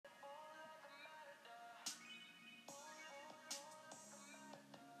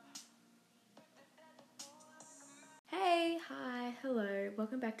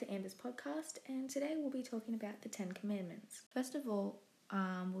back to Amber's podcast, and today we'll be talking about the 10 Commandments. First of all,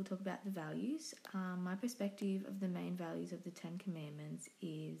 we'll talk about the values. My perspective of the main values of the 10 Commandments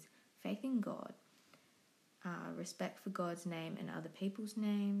is faith in God, respect for God's name and other people's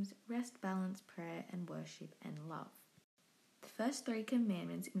names, rest, balance, prayer, and worship, and love. The first 3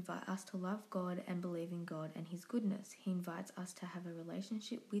 commandments invite us to love God and believe in God and His goodness. He invites us to have a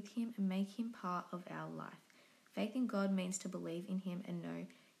relationship with Him and make Him part of our life. Faith in God means to believe in Him and know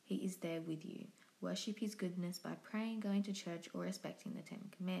He is there with you. Worship His goodness by praying, going to church, or respecting the 10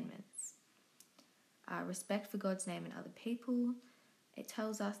 Commandments. Respect for God's name and other people. It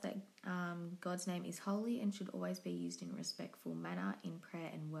tells us that God's name is holy and should always be used in a respectful manner in prayer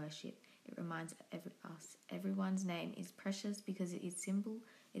and worship. It reminds us everyone's name is precious because it is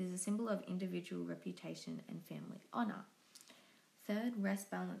a symbol of individual reputation and family honour. Third,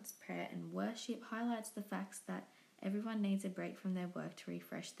 rest, balance, prayer, and worship highlights the facts that everyone needs a break from their work to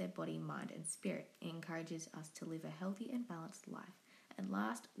refresh their body, mind, and spirit. It encourages us to live a healthy and balanced life. And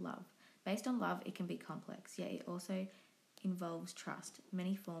last, love. Based on love, it can be complex, yet it also involves trust,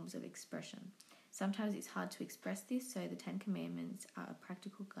 many forms of expression. Sometimes it's hard to express this, so the 10 Commandments are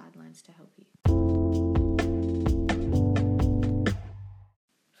practical guidelines to help you.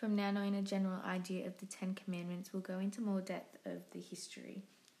 From now knowing a general idea of the 10 Commandments, we'll go into more depth of the history.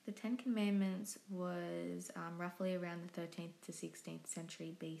 The 10 Commandments was roughly around the 13th to 16th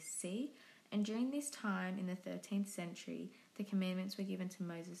century BC, and during this time in the 13th century, the commandments were given to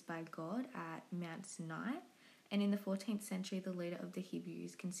Moses by God at Mount Sinai, and in the 14th century, the leader of the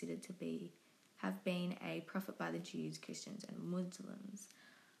Hebrews considered to have been a prophet by the Jews, Christians, and Muslims.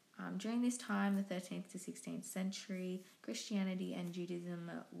 During this time, the 13th to 16th century, Christianity and Judaism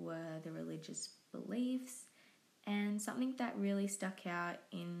were the religious beliefs, and something that really stuck out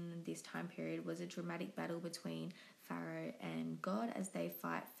in this time period was a dramatic battle between Pharaoh and God as they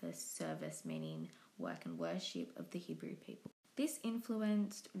fight for service, meaning work and worship of the Hebrew people. This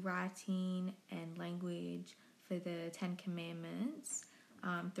influenced writing and language for the 10 Commandments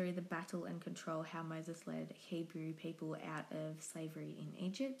through the battle and control how Moses led Hebrew people out of slavery in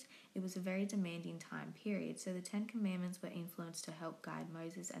Egypt. It was a very demanding time period, so the 10 Commandments were influenced to help guide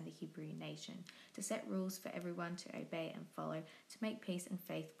Moses and the Hebrew nation, to set rules for everyone to obey and follow, to make peace and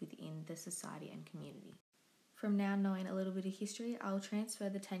faith within the society and community. From now knowing a little bit of history, I'll transfer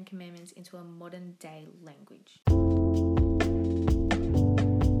the 10 Commandments into a modern day language.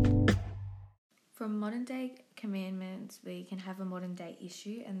 From modern day commandments, we can have a modern day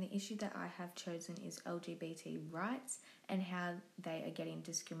issue, and the issue that I have chosen is LGBT rights and how they are getting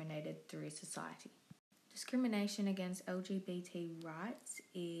discriminated through society. Discrimination against LGBT rights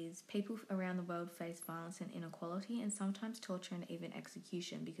is people around the world face violence and inequality and sometimes torture and even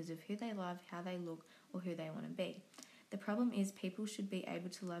execution because of who they love, how they look, or who they want to be. The problem is people should be able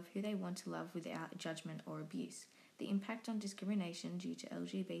to love who they want to love without judgment or abuse. The impact on discrimination due to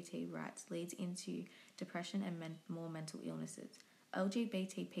LGBT rights leads into depression and more mental illnesses.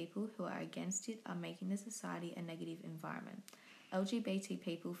 LGBT people who are against it are making the society a negative environment. LGBT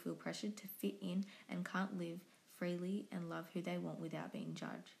people feel pressured to fit in and can't live freely and love who they want without being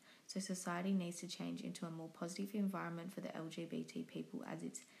judged. So society needs to change into a more positive environment for the LGBT people as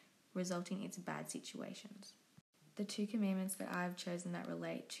it's resulting in bad situations. The 2 commandments that I've chosen that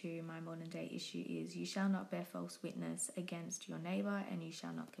relate to my modern day issue is you shall not bear false witness against your neighbour and you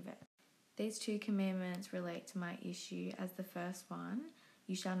shall not covet. These 2 commandments relate to my issue as the first one,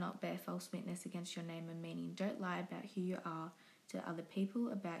 you shall not bear false witness against your neighbour, meaning don't lie about who you are to other people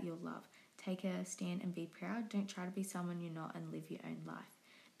about your love. Take a stand and be proud. Don't try to be someone you're not and live your own life.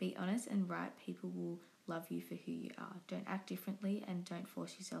 Be honest and right. People will love you for who you are. Don't act differently and don't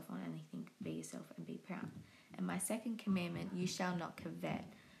force yourself on anything. Be yourself and be proud. And my second commandment, you shall not covet.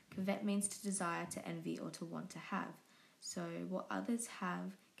 Covet means to desire, to envy, or to want to have. So what others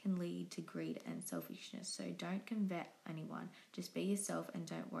have can lead to greed and selfishness. So don't covet anyone. Just be yourself and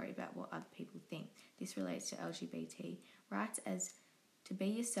don't worry about what other people think. This relates to LGBT rights as to be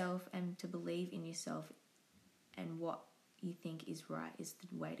yourself and to believe in yourself and what you think is right is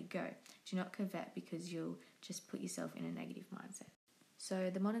the way to go. Do not covet because you'll just put yourself in a negative mindset.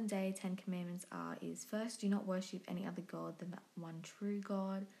 So the modern day 10 commandments is first, do not worship any other god than the one true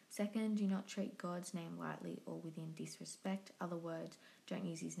God. Second, do not treat God's name lightly or within disrespect. Other words, don't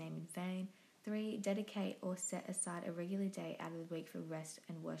use his name in vain. 3, dedicate or set aside a regular day out of the week for rest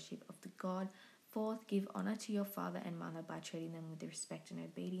and worship of the God. 4th, give honour to your father and mother by treating them with respect and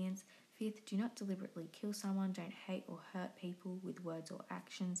obedience. 5th, do not deliberately kill someone. Don't hate or hurt people with words or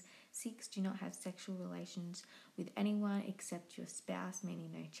actions. 6, do not have sexual relations with anyone except your spouse,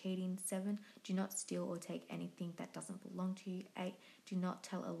 meaning no cheating. 7, do not steal or take anything that doesn't belong to you. 8, do not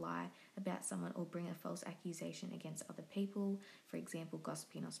tell a lie about someone or bring a false accusation against other people, for example,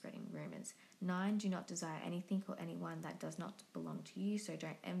 gossiping or spreading rumours. 9, do not desire anything or anyone that does not belong to you, so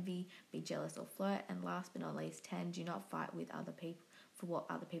don't envy, be jealous or flirt. And last but not least, 10, do not fight with other people for what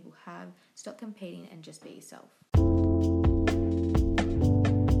other people have. Stop competing and just be yourself.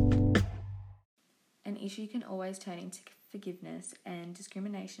 An issue can always turn into forgiveness, and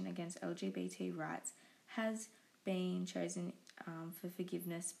discrimination against LGBT rights has been chosen for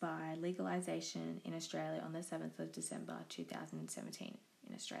forgiveness by legalisation in Australia on the 7th of December 2017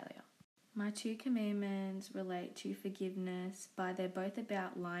 in Australia. My 2 commandments relate to forgiveness, but they're both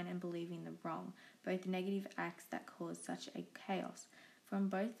about lying and believing the wrong, both negative acts that cause such a chaos. From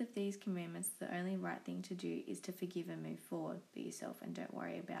both of these commandments, the only right thing to do is to forgive and move forward. Be yourself and don't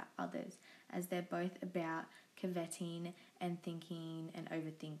worry about others, as they're both about coveting and thinking and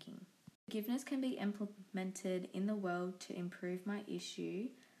overthinking. Forgiveness can be implemented in the world to improve my issue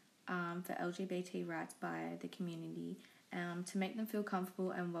for LGBT rights by the community, to make them feel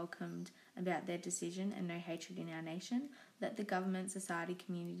comfortable and welcomed about their decision and no hatred in our nation. Let the government, society,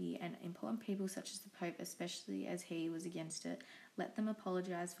 community and important people such as the Pope, especially as he was against it, let them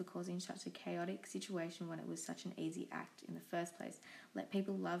apologise for causing such a chaotic situation when it was such an easy act in the first place. Let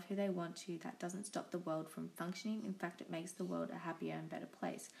people love who they want to. That doesn't stop the world from functioning. In fact, it makes the world a happier and better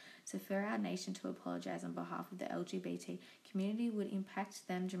place. So for our nation to apologise on behalf of the LGBT community would impact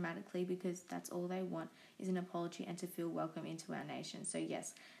them dramatically, because that's all they want is an apology and to feel welcome into our nation. So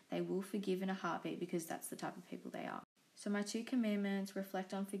yes, they will forgive in a heartbeat, because that's the type of people they are. So my 2 commandments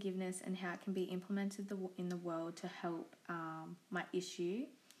reflect on forgiveness and how it can be implemented in the world to help my issue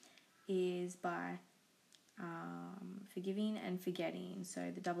is by forgiving and forgetting.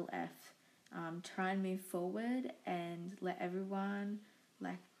 So the double F. Try and move forward and let everyone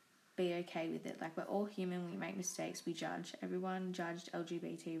be okay with it. We're all human, we make mistakes, we judge. Everyone judged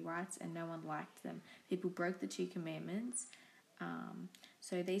LGBT rights and no one liked them. People broke the 2 commandments.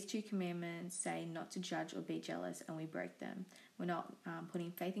 So these 2 commandments say not to judge or be jealous, and we broke them. We're not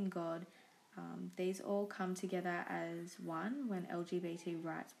putting faith in God. These all come together as one when LGBT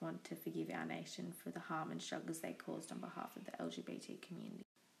rights want to forgive our nation for the harm and struggles they caused on behalf of the LGBT community.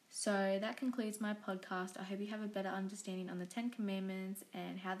 So that concludes my podcast. I hope you have a better understanding on the 10 commandments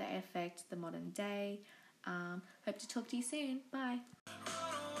and how they affect the modern day. Hope to talk to you soon. Bye.